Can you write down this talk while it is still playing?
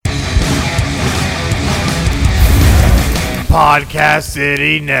Podcast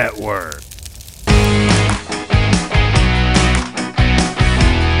City Network.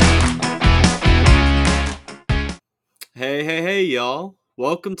 Hey, y'all.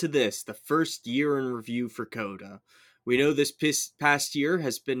 Welcome to the first year in review for Coda. We know this past year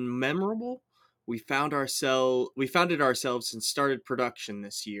has been memorable. We founded ourselves and started production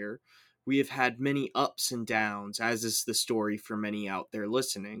this year. We have had many ups and downs, as is the story for many out there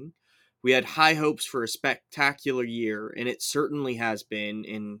listening. We had high hopes for a spectacular year, and it certainly has been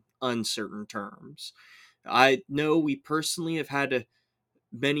in uncertain terms. I know we personally have had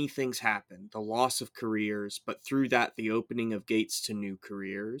many things happen, the loss of careers, but through that, the opening of gates to new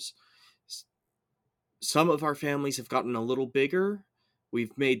careers. Some of our families have gotten a little bigger.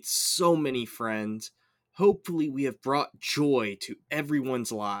 We've made so many friends. Hopefully, we have brought joy to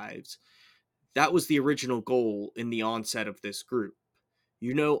everyone's lives. That was the original goal in the onset of this group.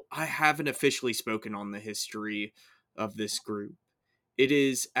 You know, I haven't officially spoken on the history of this group. It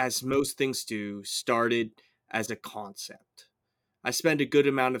is, as most things do, started as a concept. I spend a good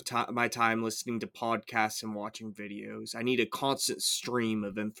amount of my time listening to podcasts and watching videos. I need a constant stream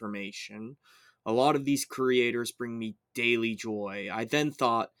of information. A lot of these creators bring me daily joy. I then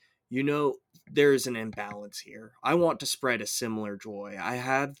thought, there's an imbalance here. I want to spread a similar joy. I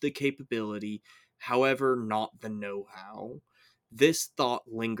have the capability, however, not the know-how. This thought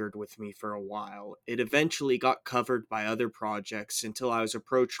lingered with me for a while. It eventually got covered by other projects until I was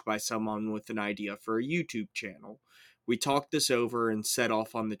approached by someone with an idea for a YouTube channel. We talked this over and set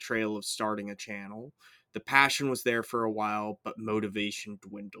off on the trail of starting a channel. The passion was there for a while, but motivation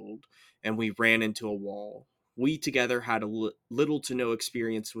dwindled, and we ran into a wall. We together had little to no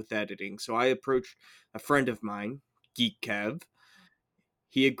experience with editing, so I approached a friend of mine, Geek Kev.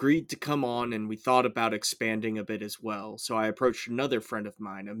 He agreed to come on, and we thought about expanding a bit as well, so I approached another friend of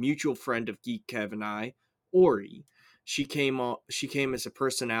mine, a mutual friend of Geek Kev and I, Ori. She came as a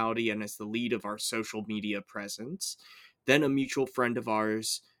personality and as the lead of our social media presence. Then a mutual friend of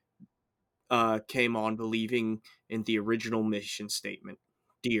ours came on, believing in the original mission statement,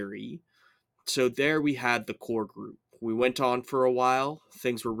 Deary. So there we had the core group. We went on for a while.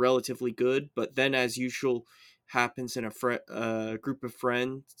 Things were relatively good, but then, as usual happens in a group of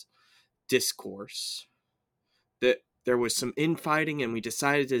friends, discourse. There was some infighting, and we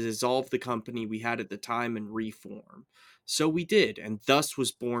decided to dissolve the company we had at the time and reform. So we did, and thus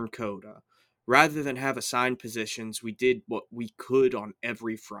was born Coda. Rather than have assigned positions, we did what we could on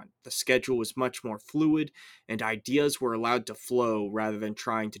every front. The schedule was much more fluid, and ideas were allowed to flow rather than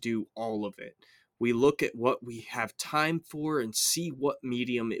trying to do all of it. We look at what we have time for and see what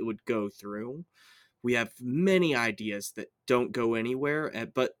medium it would go through. We have many ideas that don't go anywhere,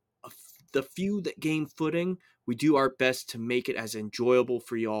 but the few that gain footing, we do our best to make it as enjoyable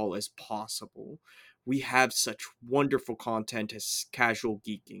for y'all as possible. We have such wonderful content as Casual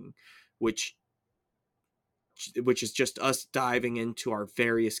Geeking, which is just us diving into our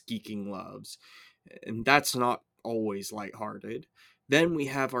various geeking loves. And that's not always lighthearted. Then we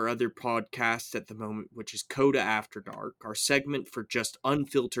have our other podcast at the moment, which is Coda After Dark, our segment for just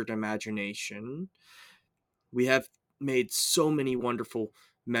unfiltered imagination. We have made so many wonderful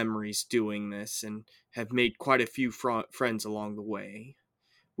memories doing this and have made quite a few friends along the way.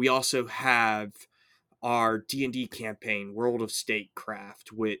 We also have our D&D campaign, World of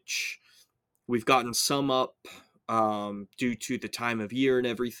Statecraft, which we've gotten some up due to the time of year and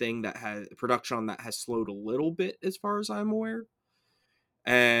everything. That has production on that has slowed a little bit as far as I'm aware.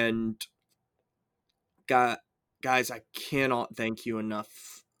 And guys, I cannot thank you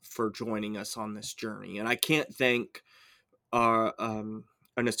enough for joining us on this journey. And I can't thank our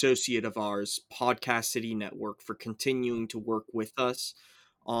an associate of ours, Podcast City Network, for continuing to work with us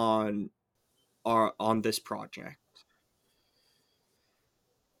on this project.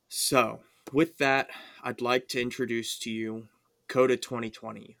 So, with that, I'd like to introduce to you Coda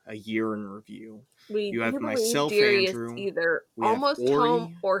 2020, a year in review. You have myself, Andrew. Either almost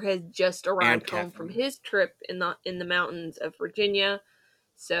home or has just arrived home from his trip in the mountains of Virginia.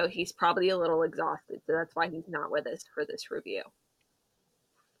 So he's probably a little exhausted. So that's why he's not with us for this review.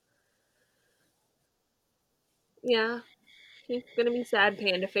 Yeah, he's going to be sad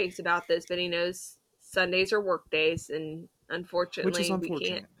panda face about this, but he knows Sundays are work days, and unfortunately we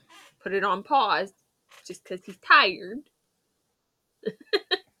can't put it on pause just because he's tired.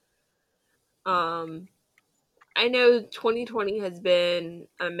 I know 2020 has been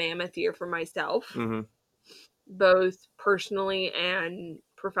a mammoth year for myself, both personally and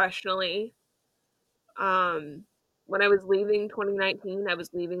professionally. When I was leaving 2019, I was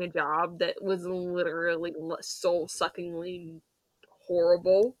leaving a job that was literally soul-suckingly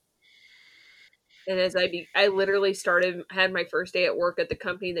horrible. And as I literally had my first day at work at the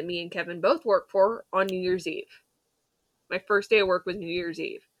company that me and Kevin both work for on New Year's Eve. My first day at work was New Year's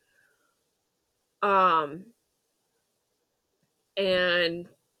Eve. And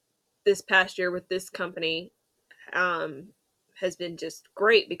this past year with this company has been just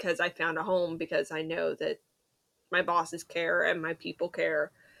great because I found a home, because I know that my bosses care and my people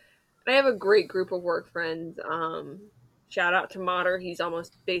care. And I have a great group of work friends. Shout out to Mater. He's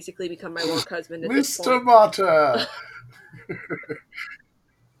almost basically become my work husband at this point. Mr. Mater!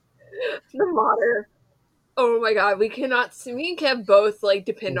 The Mater. Oh my god, we cannot. Me and Kev both like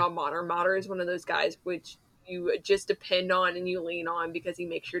depend on Mater. Mater is one of those guys which you just depend on and you lean on because he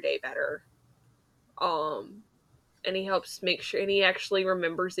makes your day better. And he helps make sure, and he actually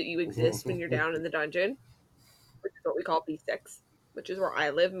remembers that you exist when you're down in the dungeon, which is what we call B6, which is where I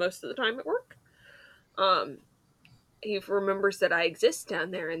live most of the time at work. He remembers that I exist down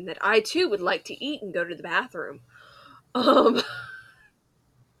there and that I too would like to eat and go to the bathroom.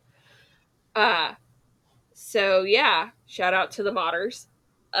 So yeah, shout out to the modders.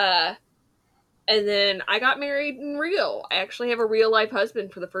 And then I got married in real. I actually have a real life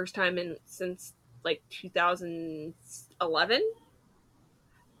husband for the first time since like 2011.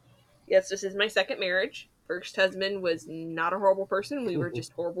 Yes, this is my second marriage. First husband was not a horrible person. We were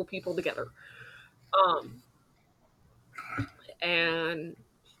just horrible people together. And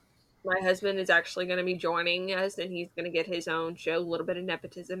my husband is actually going to be joining us, and he's going to get his own show, a little bit of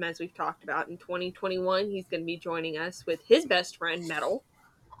nepotism, as we've talked about. In 2021, he's going to be joining us with his best friend, Metal,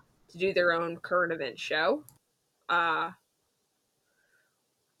 to do their own current event show.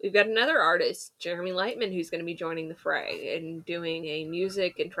 We've got another artist, Jeremy Lightman, who's going to be joining the fray and doing a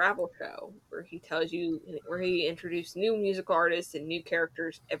music and travel show where he introduces new musical artists and new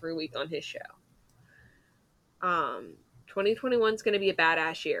characters every week on his show. 2021 is going to be a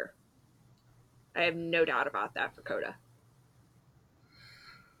badass year. I have no doubt about that for Coda.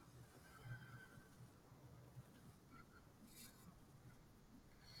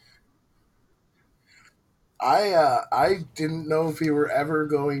 I didn't know if we were ever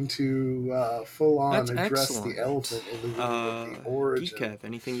going to full on address the elephant in the room of the origin. Kev,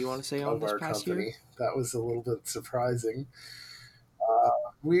 anything you want to say on this past company? Year? That was a little bit surprising.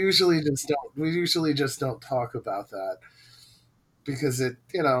 We usually just don't talk about that because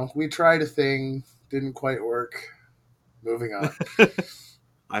we tried a thing, didn't quite work. Moving on.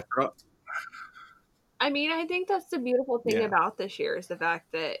 I forgot. I mean, I think that's the beautiful thing about this year is the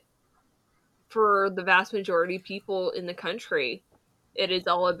fact that for the vast majority of people in the country, it has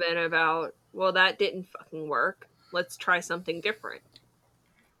all been about, well, that didn't fucking work. Let's try something different.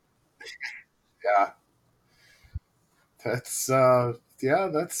 Yeah. That's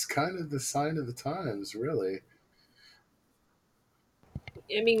kind of the sign of the times, really.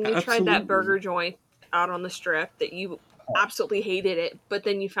 I mean, you tried that burger joint out on the strip that you absolutely hated it, but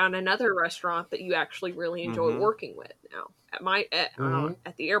then you found another restaurant that you actually really enjoy working with now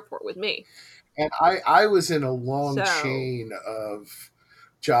at the airport with me. And I was in a long chain of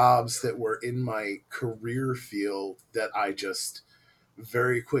jobs that were in my career field that I just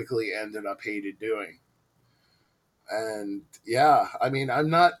very quickly ended up hated doing. And yeah, I mean, I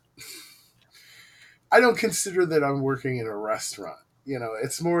don't consider that I'm working in a restaurant.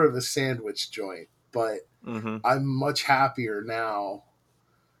 It's more of a sandwich joint, but I'm much happier now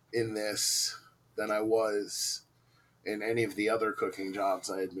in this than I was in any of the other cooking jobs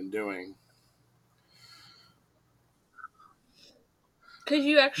I had been doing. Because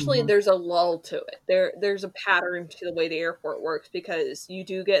you actually, there's a lull to it. There's a pattern to the way the airport works because you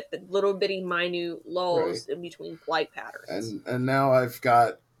do get the little bitty minute lulls in between flight patterns. And now I've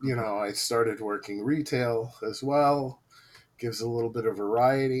got, I started working retail as well. Gives a little bit of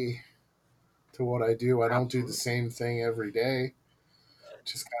variety to what I do. I don't do the same thing every day,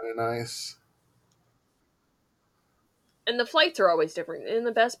 which is kind of nice. And the flights are always different. And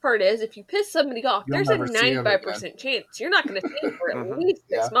the best part is, if you piss somebody off, there's a 95% chance you're not going to see for at least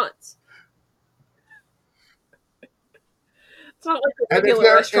 6 months. It's not like a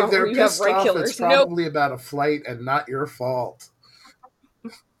regular restaurant where you have regulars. It's probably about a flight and not your fault.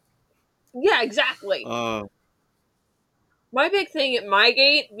 Yeah, exactly. My big thing at my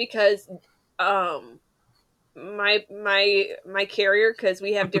gate, because my carrier, because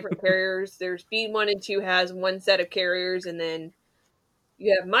we have different carriers. There's B1 and 2 has one set of carriers, and then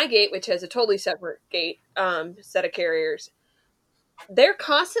you have my gate, which has a totally separate gate set of carriers. They're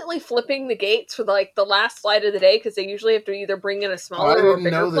constantly flipping the gates for like the last flight of the day because they usually have to either bring in a smaller or bigger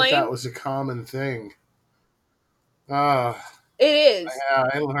plane. I didn't know that was a common thing. It is. Yeah,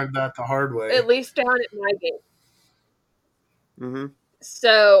 I learned that the hard way. At least down at my gate.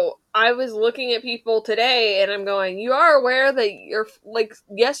 So I was looking at people today, and I'm going, you are aware that you're, like,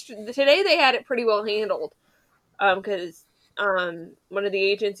 today they had it pretty well handled. Because one of the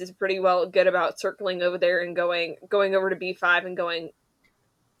agents is pretty well good about circling over there and going over to B5 and going,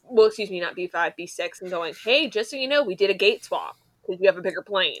 well, excuse me, not B5, B6, and going, hey, just so you know, we did a gate swap because you have a bigger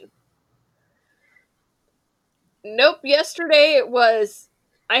plane. Nope, yesterday it was,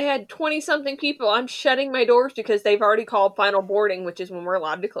 I had 20-something people. I'm shutting my doors because they've already called final boarding, which is when we're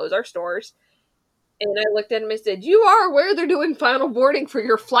allowed to close our stores. And I looked at him and said, you are aware they're doing final boarding for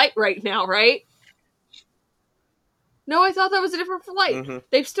your flight right now, right? No, I thought that was a different flight. Mm-hmm.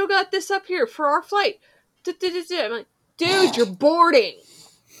 They've still got this up here for our flight. I'm like, dude, you're boarding.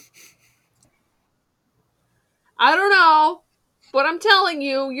 I don't know, but I'm telling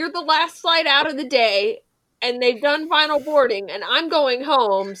you, you're the last flight out of the day, and they've done final boarding, and I'm going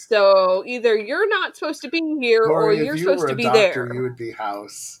home, so either you're not supposed to be here, Corey, or you're supposed to be doctor, there. You would be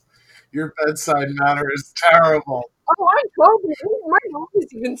house. Your bedside manner is terrible. Oh, I told you. My mom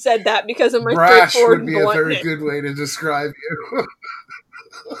has even said that because of my brash straightforward would be a very good way to describe you.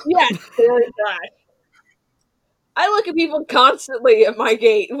 Yes, very brash. I look at people constantly at my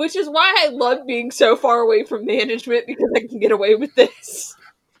gate, which is why I love being so far away from management, because I can get away with this.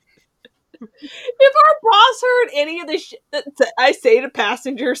 If our boss heard any of the shit that I say to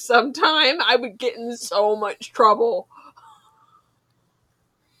passengers sometime, I would get in so much trouble.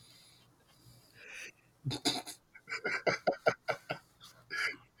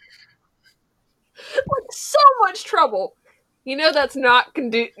 Like, so much trouble. You know that's not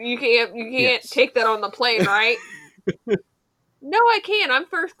you can't yes. Take that on the plane, right? No, I can't. I'm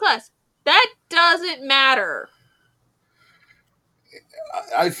first class. That doesn't matter.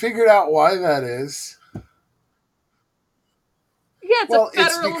 I figured out why that is. Yeah, it's a federal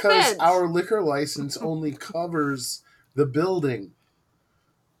it's because offense. Our liquor license only covers the building.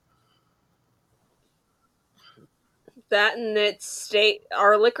 That and its state,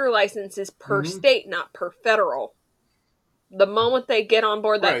 our liquor license is per state, not per federal. The moment they get on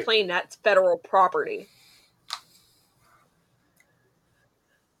board that plane, that's federal property.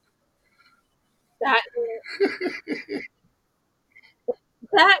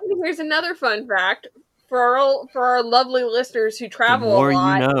 Here's another fun fact for our lovely listeners who travel a lot. The more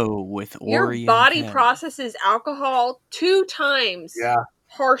you know with Ori, your body processes alcohol 2 times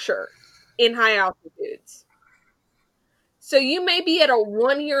harsher in high altitudes. So you may be at a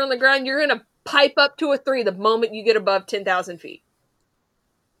 1 here on the ground, you're going to pipe up to a 3 the moment you get above 10,000 feet.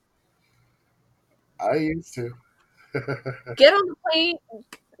 I used to. Get on the plane.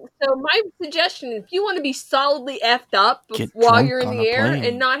 So my suggestion, if you want to be solidly effed up while you're in the air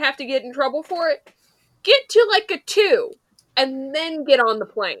and not have to get in trouble for it, get to like a 2 and then get on the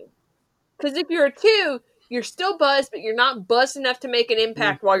plane. Because if you're a 2, you're still buzzed, but you're not buzzed enough to make an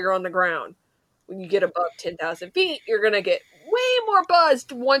impact while you're on the ground. When you get above 10,000 feet, you're going to get way more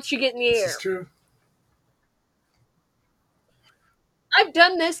buzzed once you get in the air. This is true. I've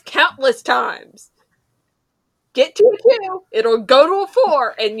done this countless times. Get to a 2, it'll go to a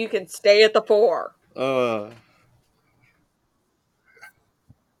 4, and you can stay at the 4.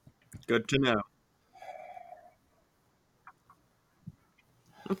 Good to know.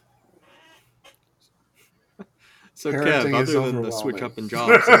 So, Kev, other than the switch up in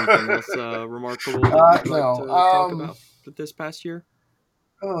jobs, anything else remarkable that you'd like to talk about this past year?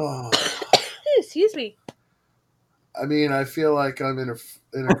 Oh, excuse me. I mean, I feel like I'm in a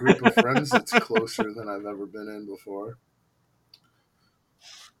group of friends that's closer than I've ever been in before.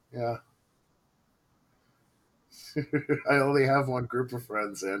 Yeah. I only have one group of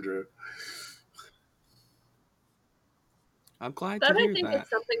friends, Andrew. I'm glad to hear that.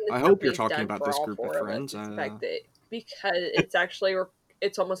 I hope you're talking about this group of friends. Because it's actually,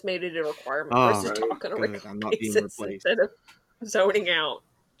 it's almost made it a requirement for us to talk on a regular basis instead of zoning out.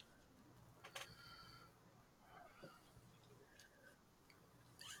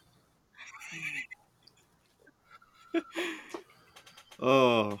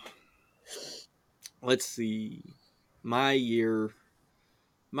 Oh, let's see. My year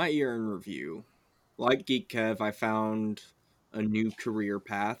in review. Like Geek Kev, I found a new career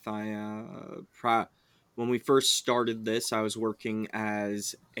path. When we first started this, I was working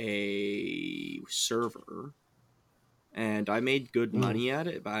as a server, and I made good money at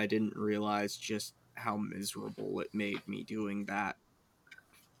it, but I didn't realize just how miserable it made me doing that,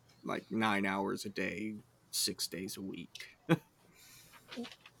 like 9 hours a day, 6 days a week.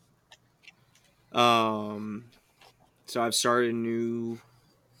 So I've started a new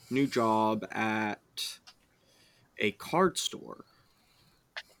job at a card store.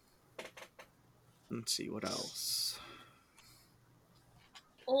 Let's see what else.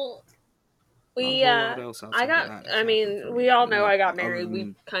 Well, we we all know I got married.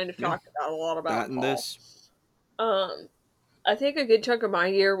 We kind of talked about a lot about that and this. I think a good chunk of my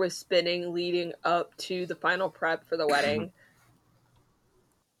year was spending leading up to the final prep for the wedding.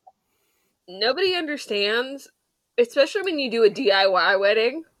 Nobody understands, especially when you do a DIY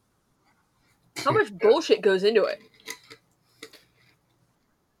wedding, how much bullshit goes into it.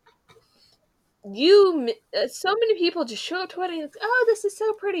 So many people just show up to weddings. Oh, this is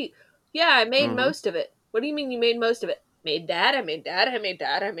so pretty. Yeah, I made most of it. What do you mean you made most of it? Made that. I made that. I made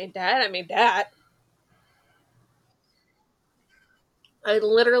that. I made that. I made that. I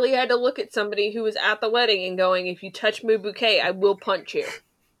literally had to look at somebody who was at the wedding and going, "If you touch my bouquet, I will punch you."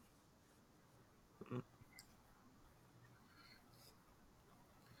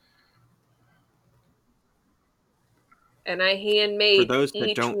 And I handmade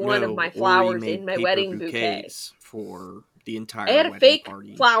each one of my flowers in my wedding bouquet. For the entire I had a fake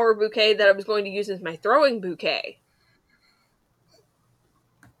flower bouquet that I was going to use as my throwing bouquet.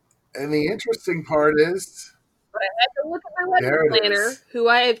 And the interesting part is, but I had to look at my wedding planner, who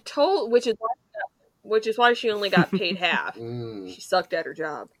I have told, which is why she only got paid half. She sucked at her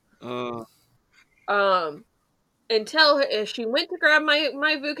job. And tell her, if she went to grab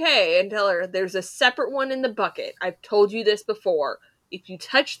my bouquet, and tell her there's a separate one in the bucket. I've told you this before. If you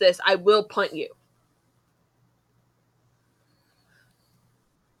touch this, I will punt you.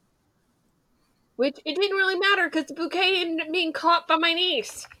 Which, it didn't really matter because the bouquet ended up being caught by my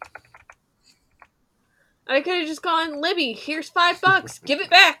niece. I could have just gone, "Libby, here's $5. Give it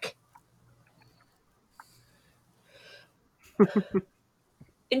back."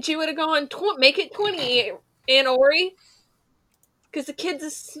 And she would have gone, "Make it 20, Aunt Ori. Because the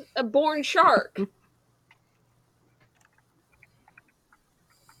kid's a born shark."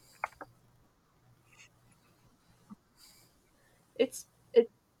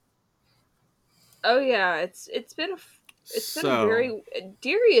 Oh yeah, it's been a very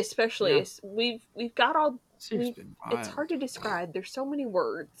Deary especially. Yeah. We've got all. It's hard to describe. There's so many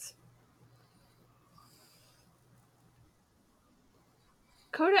words.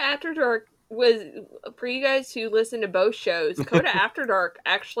 Coda After Dark was, for you guys who listen to both shows, Coda After Dark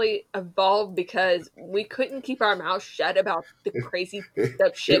actually evolved because we couldn't keep our mouths shut about the crazy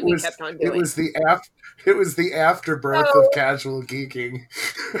stuff shit we kept on doing. It was the afterbirth of casual geeking.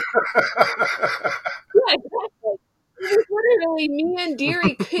 Yeah, exactly. Literally, me and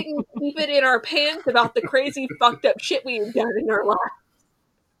Deary couldn't keep it in our pants about the crazy fucked up shit we had done in our lives.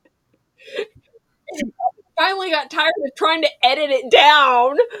 And finally got tired of trying to edit it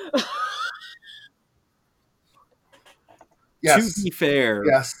down. Yes. To be fair,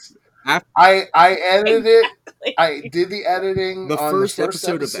 yes, I edited it. I did the editing. The first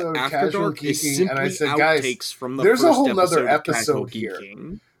episode of After Dark Geeking, and I said, "Guys, there's a whole nother episode here.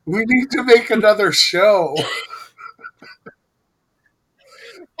 We need to make another show."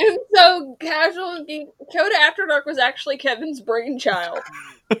 And so, Coda After Dark was actually Kevin's brainchild.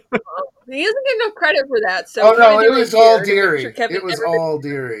 He doesn't get enough credit for that. So, it was all Deary. It was all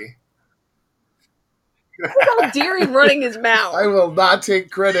Deary. It was all Deary running his mouth. I will not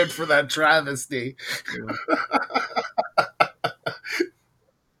take credit for that travesty. You're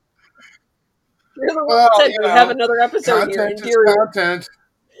the one that said we have another episode here. And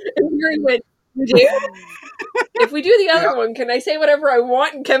Deary went, "You do? If we do the other one, can I say whatever I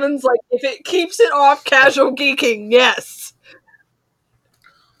want?" And Kevin's like, "If it keeps it off casual geeking, yes."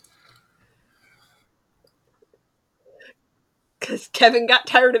 Because Kevin got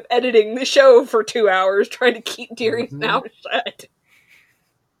tired of editing the show for 2 hours trying to keep Deary's mouth shut.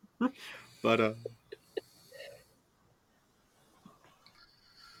 But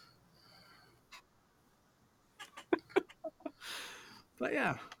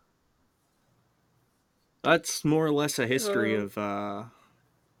yeah. That's more or less a history of our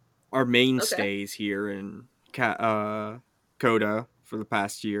mainstays here in Coda for the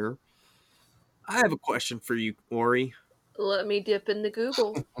past year. I have a question for you, Ori. Let me dip in the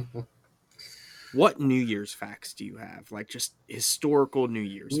Google. What New Year's facts do you have? Like, just historical New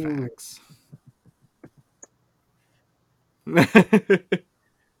Year's facts.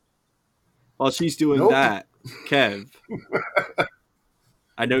 While she's doing that, Kev,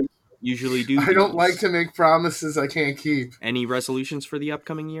 I know you usually do. I don't like to make promises I can't keep. Any resolutions for the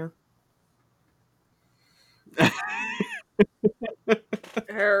upcoming year?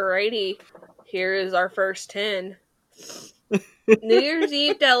 Alrighty. Here is our first 10. New Year's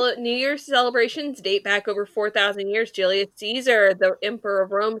Eve New Year's celebrations date back over 4,000 years. Julius Caesar, the Emperor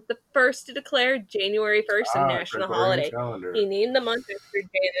of Rome, was the first to declare January 1st a national holiday. He named the month after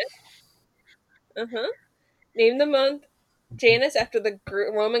Janus. Named the month Janus after the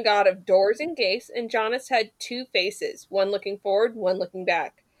Roman god of doors and gates, and Janus had two faces, one looking forward, one looking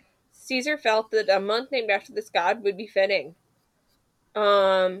back. Caesar felt that a month named after this god would be fitting.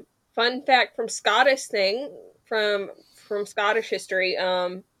 Fun fact from Scottish history.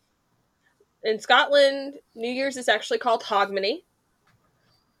 In Scotland, New Year's is actually called Hogmanay,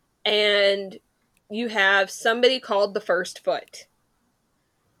 and you have somebody called the first foot.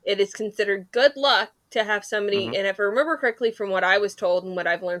 It is considered good luck to have somebody, and if I remember correctly from what I was told and what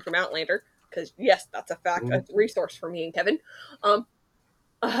I've learned from Outlander, because yes, that's a fact, a resource for me and Kevin.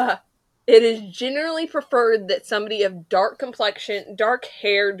 It is generally preferred that somebody of dark complexion, a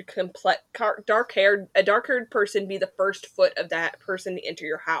dark-haired person be the first foot of that person to enter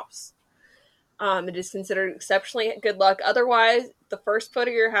your house. It is considered exceptionally good luck. Otherwise, the first foot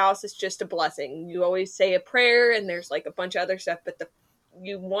of your house is just a blessing. You always say a prayer, and there's like a bunch of other stuff, but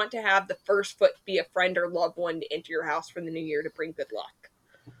you want to have the first foot be a friend or loved one to enter your house for the new year to bring good luck.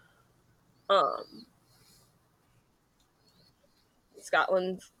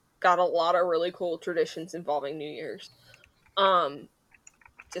 Scotland's got a lot of really cool traditions involving New Year's.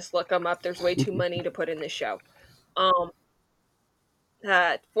 Just look them up. There's way too many to put in this show.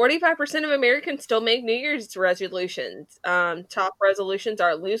 45% of Americans still make New Year's resolutions. Top resolutions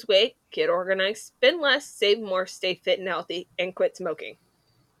are lose weight, get organized, spend less, save more, stay fit and healthy, and quit smoking.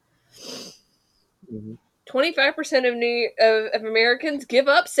 25% of Americans give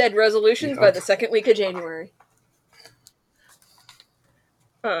up said resolutions by the second week of January.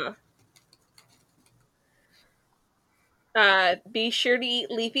 Be sure to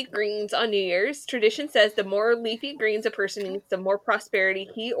eat leafy greens on New Year's. Tradition says the more leafy greens a person eats, the more prosperity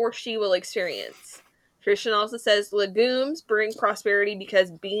he or she will experience. Tradition also says legumes bring prosperity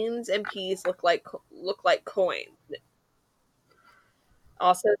because beans and peas look like coins.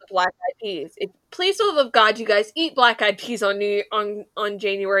 Also, the black-eyed peas. Please, for the love of God, you guys eat black-eyed peas on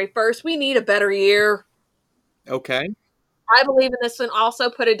January 1st. We need a better year. Okay. I believe in this one. Also,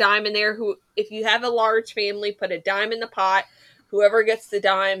 put a dime in there. If you have a large family, put a dime in the pot. Whoever gets the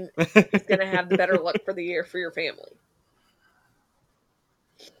dime is going to have the better luck for the year for your family.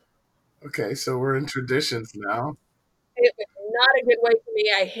 Okay, so we're in traditions now. It was not a good way for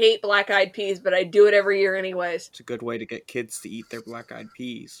me. I hate black-eyed peas, but I do it every year anyways. It's a good way to get kids to eat their black-eyed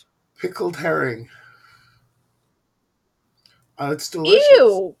peas. Pickled herring. It's delicious.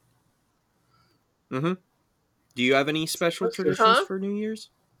 Ew! Mm-hmm. Do you have any special traditions for New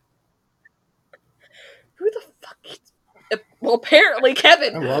Year's? Who the fuck eats... Well, apparently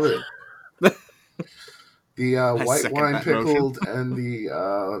Kevin. I love it. The white wine pickled and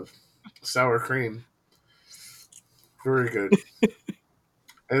the sour cream. Very good.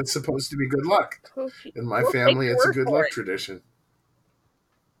 And it's supposed to be good luck. In my family, it's a good luck tradition.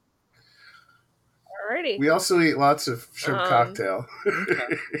 Alrighty. We also eat lots of shrimp cocktail.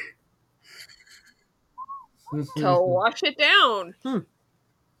 Okay. To wash it down.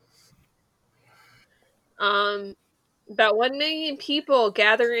 About 1 million people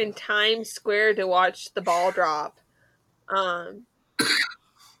gather in Times Square to watch the ball drop. The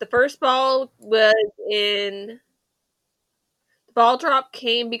first ball the ball drop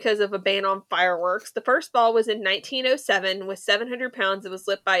came because of a ban on fireworks. The first ball was in 1907 with 700 pounds. It was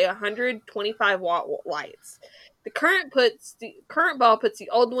lit by 125 watt lights. The current ball puts the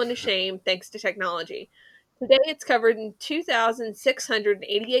old one to shame thanks to technology. Today it's covered in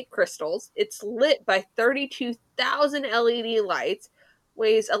 2,688 crystals. It's lit by 32,000 LED lights,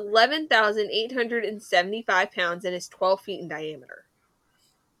 weighs 11,875 pounds, and is 12 feet in diameter.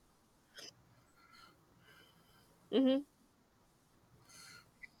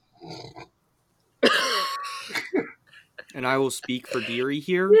 And I will speak for Deary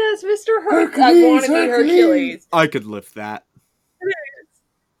here. Yes, Mr. Hercules. I want to be Hercules. I could lift that.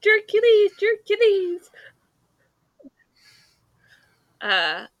 Hercules.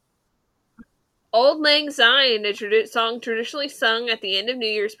 Auld Lang Syne, a song traditionally sung at the end of New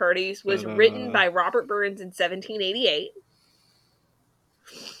Year's parties, was written by Robert Burns in 1788.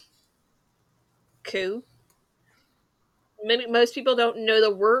 Cool. Most people don't know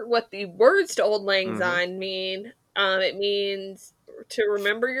what the words to Auld Lang Syne mean. It means to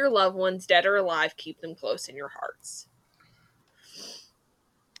remember your loved ones, dead or alive, keep them close in your hearts.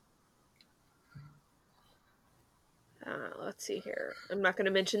 Let's see here. I'm not going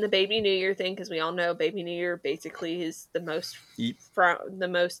to mention the Baby New Year thing because we all know Baby New Year basically is the most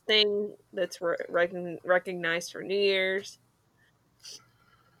thing that's recognized for New Year's.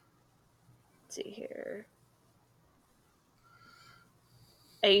 Let's see here.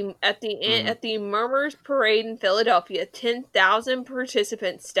 At the Mummers Parade in Philadelphia, 10,000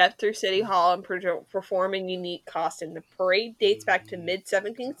 participants stepped through City Hall and perform a unique costume. The parade dates back to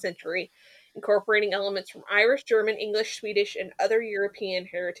mid-17th century, incorporating elements from Irish, German, English, Swedish, and other European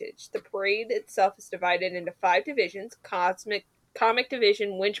heritage. The parade itself is divided into 5 divisions: Comic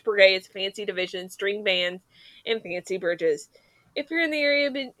Division, Winch Brigades, Fancy Division, String Bands, and Fancy Bridges. If you're in the area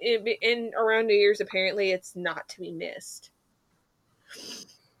in around New Year's, apparently it's not to be missed.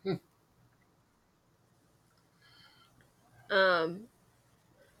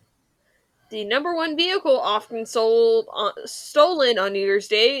 The number one vehicle often stolen on New Year's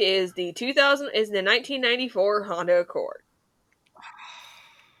Day is the 1994 Honda Accord.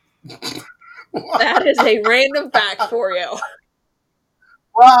 That is a random fact for you.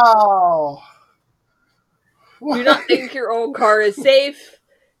 Wow. Do not think your old car is safe.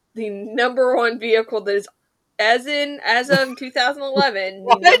 The number one vehicle that is, as of 2011,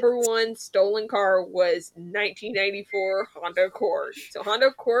 the number one stolen car was 1994 Honda Accord. So Honda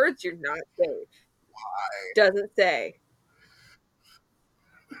Accords, you're not safe. Why? Doesn't say.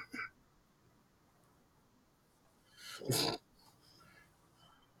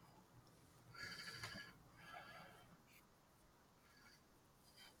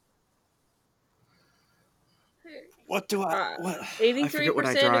 What do I?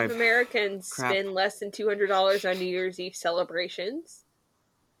 83% of Americans spend less than $200 on New Year's Eve celebrations.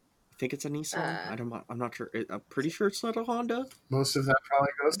 I think it's a Nissan. I'm not sure. I'm pretty sure it's not a Honda. Most of that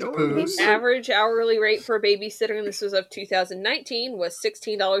probably goes to booze. Average hourly rate for a babysitter, and this was of 2019, was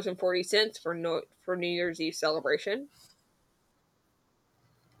 $16.40 for New Year's Eve celebration.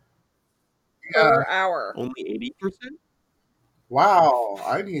 Yeah. Per hour. Only 80%? Wow,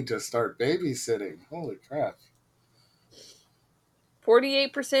 I need to start babysitting. Holy crap.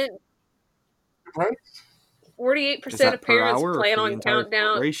 48%. Right? 48% of parents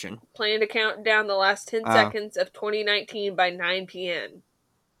plan to count down the last 10 seconds of 2019 by 9 p.m.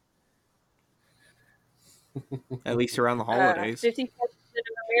 At least around the holidays. 54% of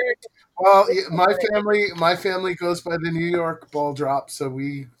Americans. Well, my family goes by the New York ball drop, so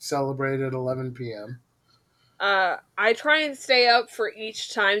we celebrate at 11 p.m. I try and stay up for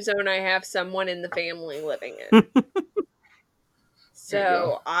each time zone I have someone in the family living in.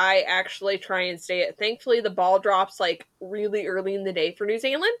 So I actually try and stay at. Thankfully, the ball drops like really early in the day for New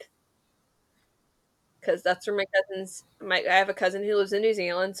Zealand, because that's where my cousins. I have a cousin who lives in New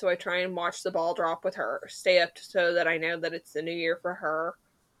Zealand, so I try and watch the ball drop with her. Stay up so that I know that it's the new year for her,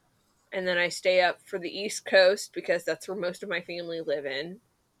 and then I stay up for the East Coast because that's where most of my family live in,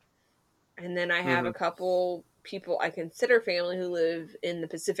 and then I have a couple people I consider family who live in the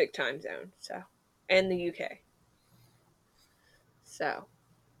Pacific time zone, and the UK. So.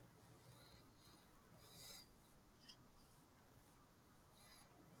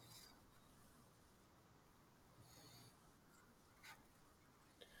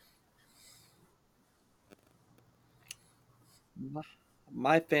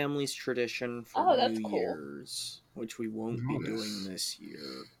 My family's tradition for New Year's, which we won't be doing this year.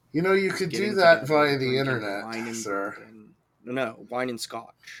 You know, you could do that via the internet, sir. Wine and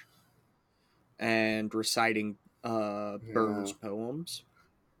scotch. And reciting Burns poems.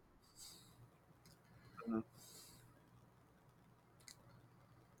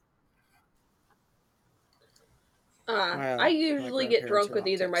 I usually get drunk with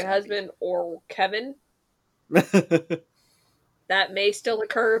either my husband or Kevin. That may still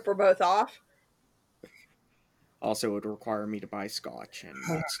occur if we're both off. Also, it would require me to buy scotch, and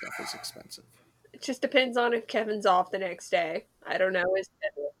that stuff is expensive. It just depends on if Kevin's off the next day. I don't know.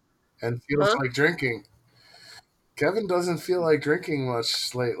 And feels like drinking. Kevin doesn't feel like drinking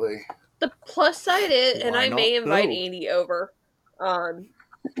much lately. The plus side is, and I may invite Andy over.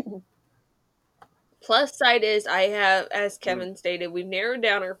 Plus side is, I have, as Kevin stated, we've narrowed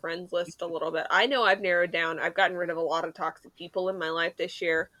down our friends list a little bit. I know I've gotten rid of a lot of toxic people in my life this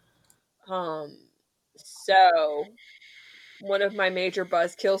year. So one of my major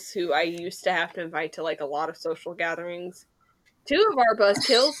buzzkills who I used to have to invite to like a lot of social gatherings, 2 of our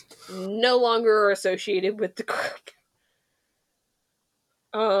buzzkills no longer are associated with the group.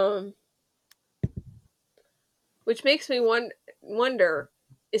 Which makes me wonder,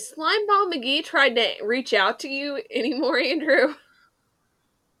 is Slimeball McGee trying to reach out to you anymore, Andrew?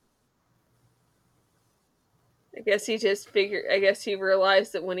 I guess he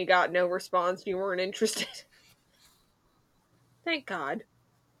realized that when he got no response, you weren't interested. Thank God.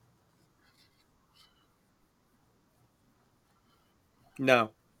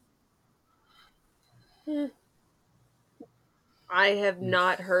 No. I have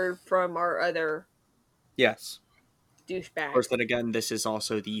not heard from our other... Yes. douchebag. Of course, then again, this is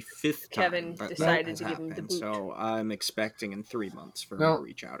also the 5th Kevin time decided to give him the boot. So I'm expecting in 3 months for him to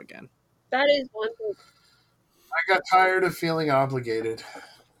reach out again. That is one thing. I got tired of feeling obligated,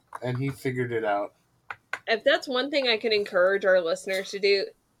 and he figured it out. If that's one thing I can encourage our listeners to do,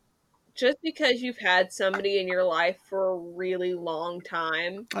 just because you've had somebody in your life for a really long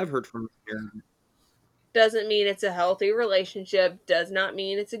time, I've heard from Aaron, doesn't mean it's a healthy relationship, does not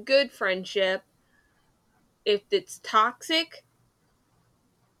mean it's a good friendship. If it's toxic,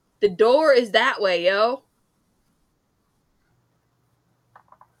 the door is that way, yo.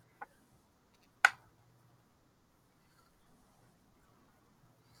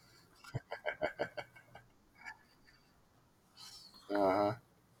 Uh-huh.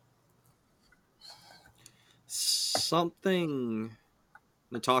 Something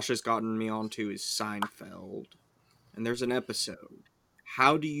Natasha's gotten me onto is Seinfeld. And there's an episode.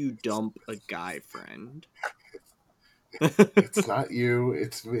 How do you dump a guy friend? It's not you,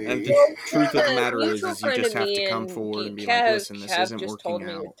 it's me. And the truth of the matter is you just have to come forward and be like, listen, this isn't working out.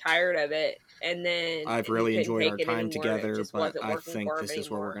 He was tired of it, and then I've really enjoyed our time together, but I think this is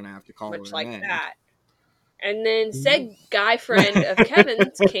where we're going to have to call it an end. That. And then said guy friend of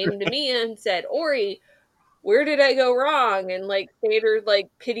Kevin's came to me and said, Ori, where did I go wrong? And like stayed her like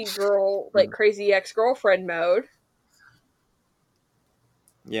pity girl, like crazy ex-girlfriend mode.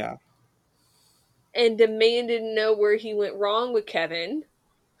 Yeah. And demanded to know where he went wrong with Kevin.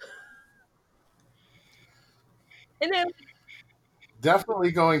 And then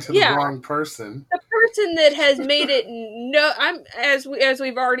definitely going to the wrong person. The person that has made it I'm as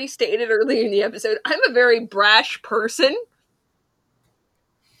we've already stated earlier in the episode, I'm a very brash person.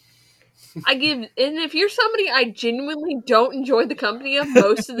 And if you're somebody I genuinely don't enjoy the company of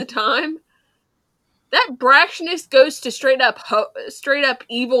most of the time, that brashness goes to straight up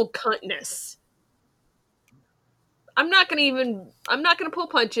evil cuntness. I'm not gonna pull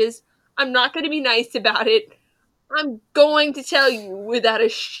punches. I'm not gonna be nice about it. I'm going to tell you without a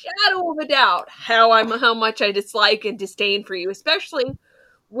shadow of a doubt how much I dislike and disdain for you, especially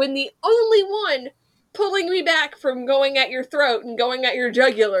when the only one pulling me back from going at your throat and going at your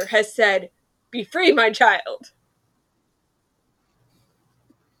jugular has said, "Be free, my child."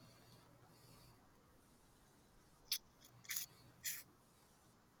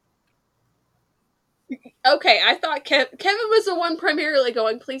 Okay, I thought Kevin was the one primarily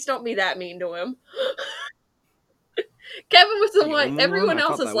going, please don't be that mean to him. Kevin was the one. Everyone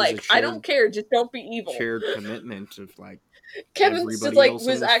else is like, I don't care, just don't be evil. Shared commitment of like. Kevin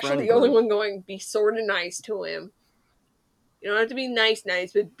was actually the only one going, be sort of nice to him. You don't have to be nice,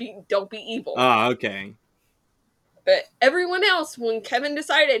 but don't be evil. Okay. But everyone else, when Kevin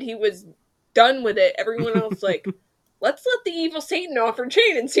decided he was done with it, everyone else like, let's let the evil Satan off her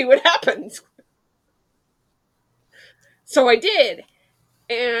chain and see what happens. So I did,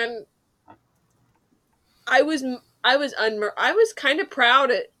 and I was kind of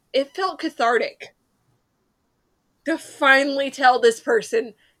proud. It felt cathartic to finally tell this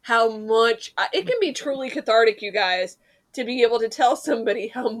person how much it can be truly cathartic, you guys, to be able to tell somebody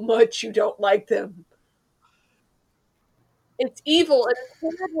how much you don't like them. It's evil and it's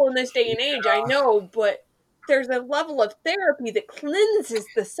horrible in this day and age, I know, but there's a level of therapy that cleanses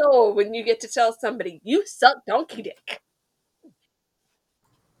the soul when you get to tell somebody, you suck donkey dick.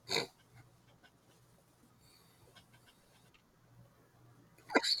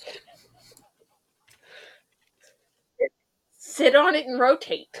 Sit on it and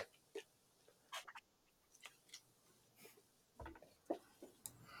rotate.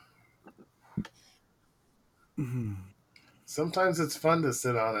 Sometimes it's fun to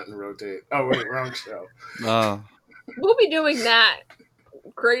sit on it and rotate. Oh, wait, wrong show. We'll be doing that.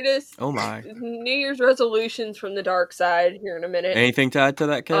 Greatest oh my New Year's resolutions from the dark side here in a minute. Anything to add to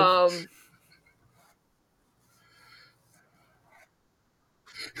that, Kev?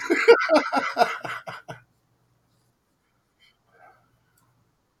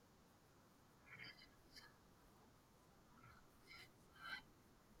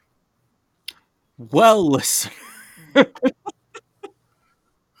 Well, listen.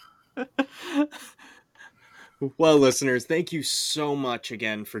 Well, listeners, thank you so much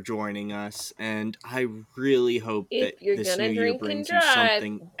again for joining us, and I really hope that this new year brings you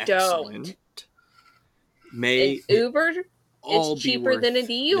something excellent. May it's Uber. It's cheaper than a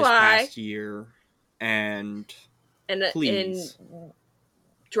DUI. This past year, and please, and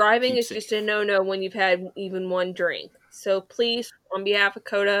driving is just a no-no when you've had even one drink. So please, on behalf of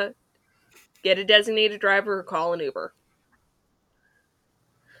CODA, get a designated driver or call an Uber.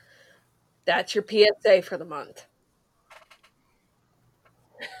 That's your PSA for the month.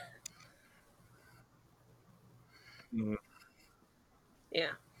 Mm-hmm.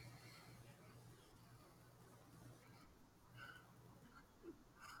 Yeah.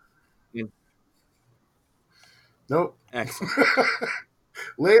 Nope. Excellent.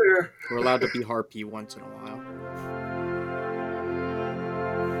 Later. We're allowed to be harpy once in a while.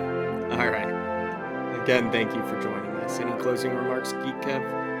 All right. Again, thank you for joining us. Any closing remarks, Geek Kev?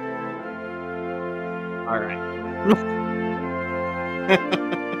 All right.